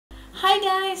Hi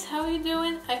guys, how are you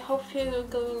doing? I hope you're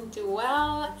going to do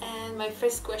well. And my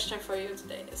first question for you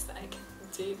today is like,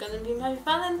 do you gonna be my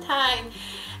Valentine?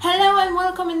 Hello and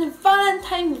welcome in the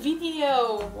Valentine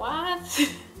video. What?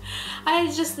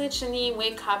 I just literally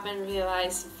wake up and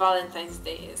realize Valentine's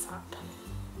Day is up.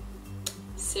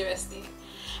 Seriously.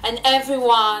 And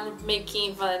everyone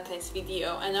making Valentine's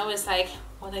video, and I was like,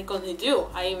 what are they gonna do?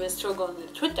 I even struggle on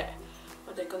Twitter.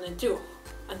 What are they gonna do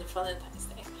on the Valentine's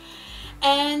Day?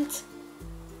 And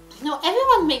you know,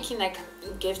 everyone making like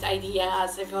gift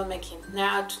ideas, everyone making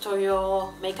nail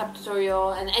tutorial, makeup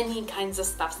tutorial, and any kinds of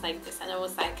stuff like this. And I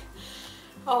was like,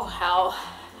 oh hell,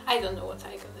 I don't know what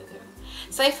I'm gonna do.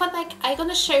 So I felt like I'm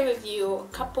gonna share with you a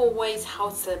couple ways how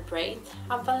to celebrate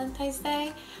on Valentine's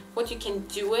Day, what you can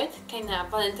do it, kind of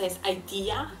Valentine's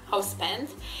idea, how spend,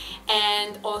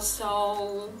 and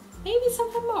also maybe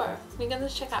something more we're gonna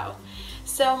check out.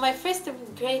 So my first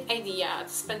great idea to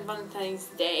spend Valentine's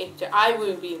Day, I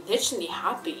will be literally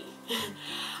happy.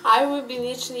 I would be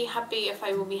literally happy if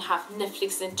I will have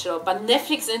Netflix and chill, but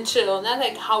Netflix and chill, not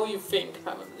like how you think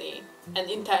probably, an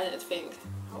internet thing,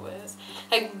 how it is.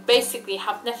 Like basically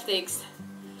have Netflix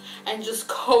and just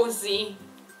cozy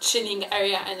chilling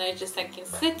area, and I just like can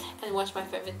sit and watch my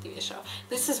favorite TV show.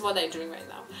 This is what I'm doing right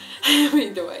now.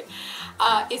 By the way,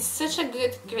 it's such a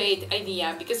great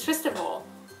idea because first of all,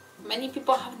 many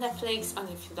people have Netflix, and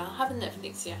if you don't have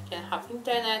Netflix, you can have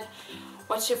internet,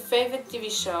 watch your favorite TV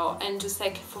show, and just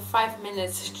like for 5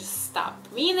 minutes just stop.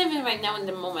 We live in right now in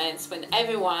the moments when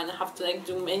everyone have to like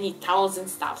do many thousand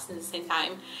stuffs at the same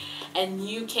time, and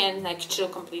you can like chill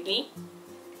completely.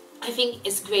 I think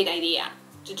it's a great idea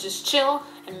to just chill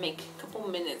and make a couple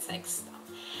minutes like stuff.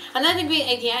 Another great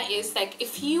idea is like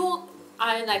if you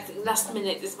are like last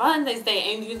minute, it's Valentine's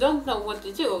Day and you don't know what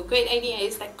to do, a great idea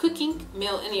is like cooking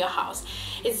meal in your house.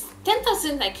 It's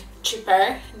 10,000 like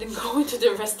cheaper than going to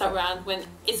the restaurant when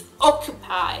it's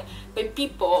occupied by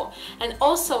people, and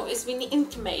also it's really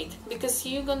intimate because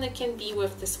you're can be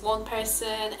with this one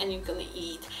person and you're gonna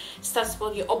eat stuff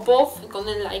what you both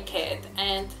gonna like it,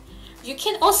 and you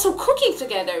can also cooking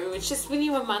together, which is really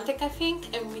romantic I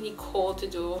think, and really cool to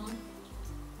do.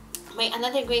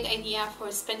 Another great idea for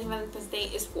spending Valentine's Day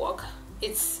is walk.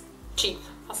 It's cheap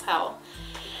as hell,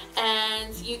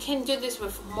 and you can do this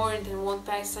with more than one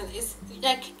person. It's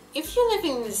like if you're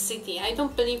living in the city, I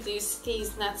don't believe this city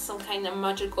is not some kind of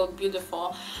magical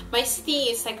beautiful. My city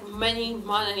is like many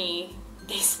money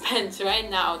they spent right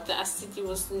now. The city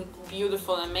was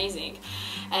beautiful and amazing,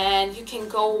 and you can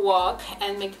go walk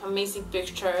and make amazing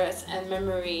pictures and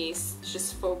memories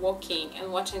just for walking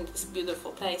and watching these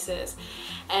beautiful places.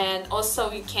 And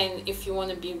also you can, if you want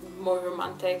to be more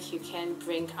romantic, you can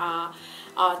bring a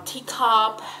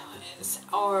teacup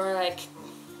or like,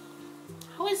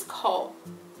 how is it called,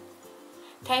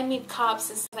 tiny cups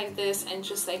and stuff like this, and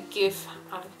just like give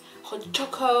hot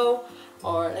chocolate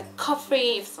or like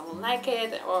coffee if someone like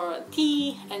it, or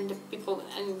tea, and the people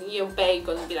and your bae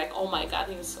gonna be like, oh my god,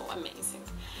 you're so amazing.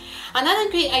 Another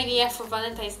great idea for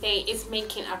Valentine's Day is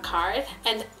making a card.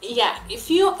 And yeah, if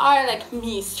you are like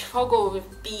me, struggle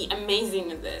with be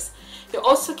amazing in this, you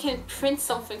also can print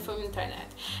something from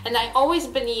internet. And I always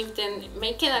believed in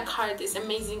making a card is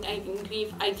amazing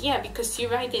idea because you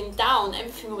write it down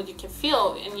everything what you can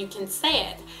feel and you can say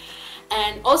it.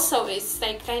 And also it's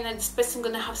like kind of this person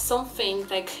gonna have something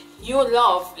like you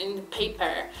love in the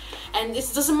paper, and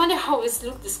it doesn't matter how it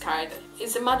look this card,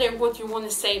 it's a matter what you want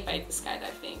to say by this card I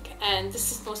think, and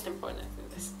this is most important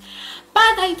in this.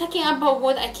 But I'm talking about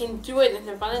what I can do it in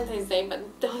the Valentine's Day,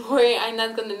 but don't worry, I'm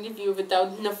not gonna leave you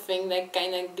without nothing like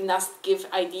kind of last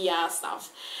gift idea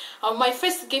stuff. My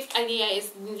first gift idea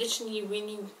is literally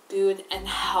really good and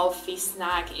healthy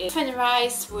snack. It's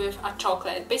rice with a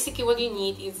chocolate. Basically what you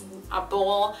need is a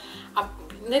bowl, a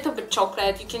little bit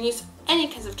chocolate, you can use any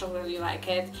kinds of chocolate you like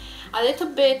it, a little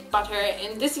bit butter.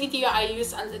 In this video I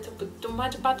use a little bit too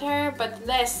much butter, but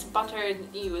less butter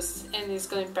used, and it's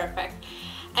going to be perfect.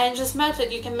 And just melt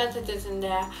it. You can melt it in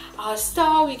the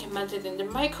stove, you can melt it in the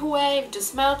microwave,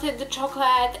 just melt it, the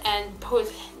chocolate, and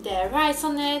put the rice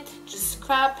on it, just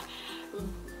scrap,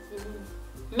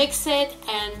 mix it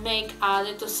and make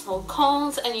little small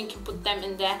cones, and you can put them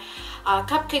in the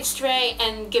cupcake tray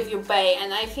and give your bae,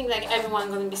 and I think like everyone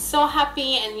gonna be so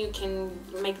happy, and you can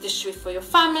make this treat for your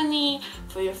family,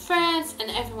 for your friends, and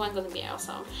everyone gonna be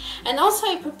awesome. And also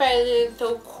I prepared a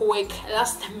little quick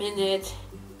last minute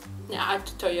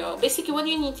tutorial. Basically what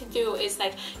you need to do is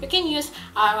like you can use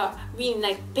really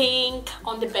like pink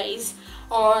on the base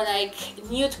or like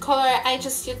nude color. I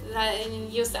just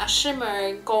used a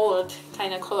shimmer gold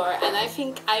kind of color, and I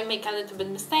think I make a little bit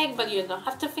mistake, but you don't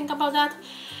have to think about that.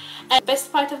 And the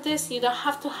best part of this, you don't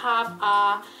have to have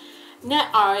nail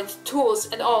art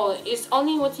tools at all. It's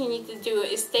only what you need to do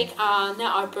is take a nail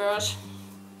art brush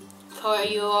for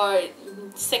your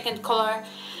second color.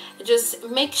 Just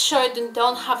make sure that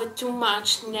don't have too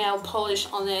much nail polish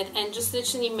on it, and just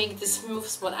literally make the smooth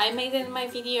spot I made in my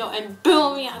video, and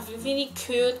boom, you have a really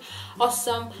cute,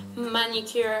 awesome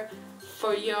manicure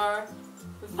for your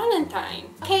Valentine.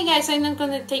 Okay guys, I'm not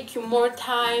gonna take you more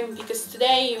time because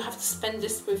today you have to spend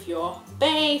this with your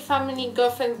bae, family,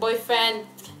 girlfriend, boyfriend,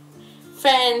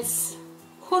 friends,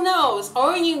 who knows,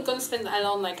 or you're gonna spend it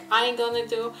alone like I'm gonna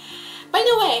do. By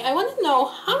the way, I want to know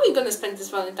how you're gonna spend this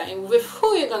Valentine, with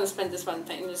who you're gonna spend this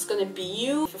Valentine. It's gonna be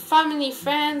you, your family,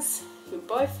 friends, your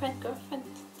boyfriend, girlfriend.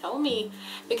 Tell me,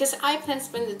 because I plan to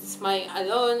spend this my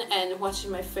alone and watching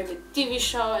my favorite TV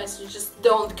show, as you just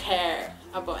don't care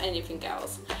about anything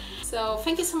else. So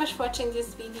thank you so much for watching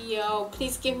this video.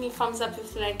 Please give me thumbs up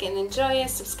if you like and enjoy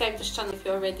it. Subscribe to this channel if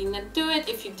you already not do it.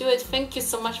 If you do it, thank you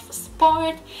so much for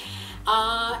support.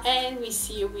 And we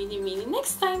see you really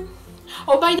next time.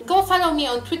 Oh, by the way, go follow me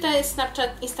on Twitter,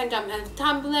 Snapchat, Instagram and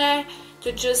Tumblr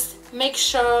to just make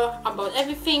sure about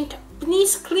everything.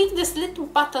 Please click this little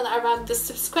button around the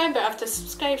subscriber after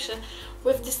subscription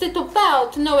with this little bell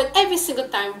to know it every single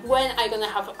time when I'm gonna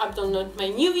have upload my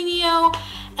new video.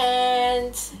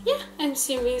 And yeah, and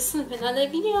see you really soon with another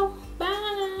video.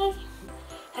 Bye!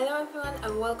 Hello everyone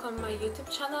and welcome to my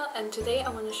YouTube channel, and today I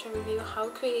want to share with you how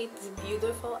to create these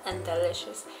beautiful and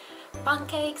delicious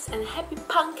pancakes, and happy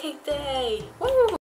pancake day! Woo!